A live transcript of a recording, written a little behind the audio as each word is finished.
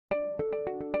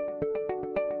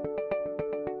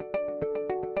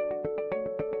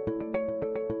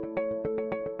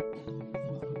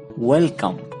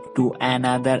Welcome to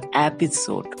another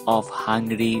episode of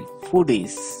Hungry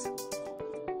Foodies.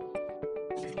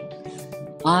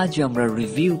 আজ আমরা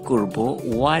review করব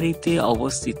ওয়ারিতে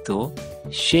অবস্থিত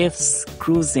শেফস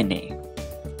ক্রুজিনে।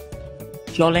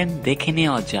 চলেন দেখে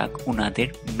নেওয়া যাক ওনাদের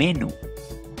মেনু।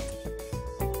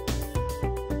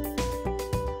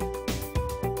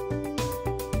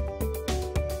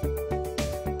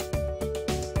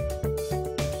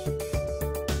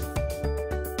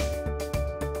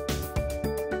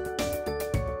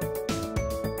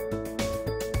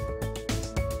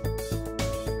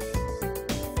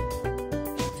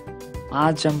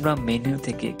 আজ আমরা মেনু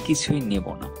থেকে কিছুই নেব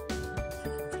না।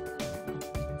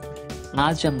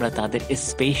 আজ আমরা তাদের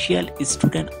স্পেশাল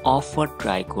স্টুডেন্ট অফার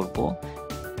ট্রাই করব।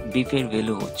 বিফের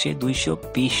ভ্যালু হচ্ছে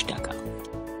 220 টাকা।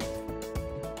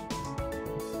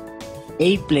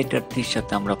 এই প্লেটারটির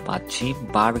সাথে আমরা পাচ্ছি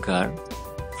বার্গার,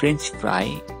 ফ্রেঞ্চ ফ্রাই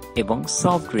এবং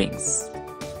সফট ড্রিঙ্কস।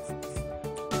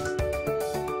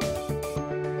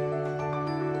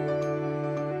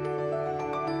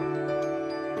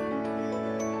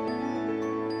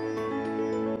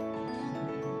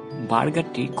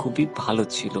 বার্গারটি খুবই ভালো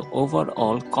ছিল।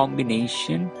 ওভারঅল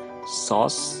কম্বিনেশন,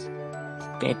 সস,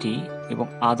 প্যাটি এবং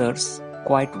others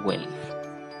quite well.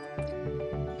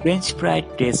 French fry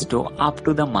টেস্টও আপ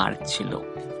টু দ্য মার্ক ছিল।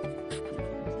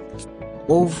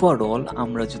 ওভারঅল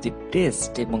আমরা যদি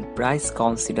টেস্ট এবং প্রাইস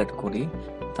কনসিডার করি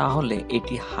তাহলে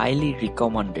এটি হাইলি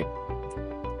রিকমেন্ডেড।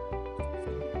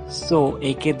 সো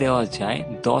একে দেওয়া যায়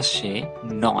 10-এ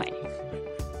 9।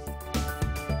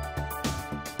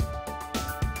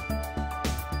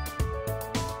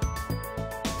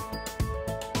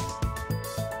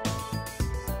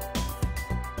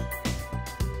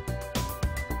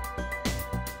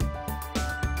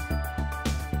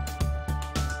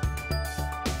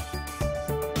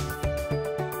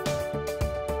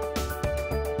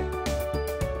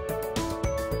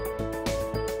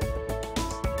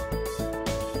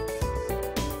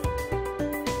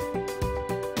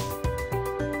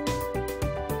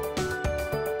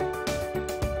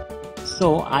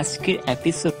 তো আজকের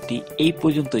এপিসোডটি এই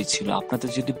পর্যন্তই ছিল। আপনাদের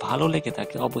যদি ভালো লেগে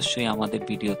থাকে অবশ্যই আমাদের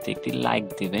ভিডিওতে একটি লাইক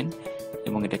দিবেন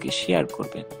এবং এটাকে শেয়ার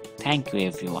করবেন। Thank you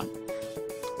everyone.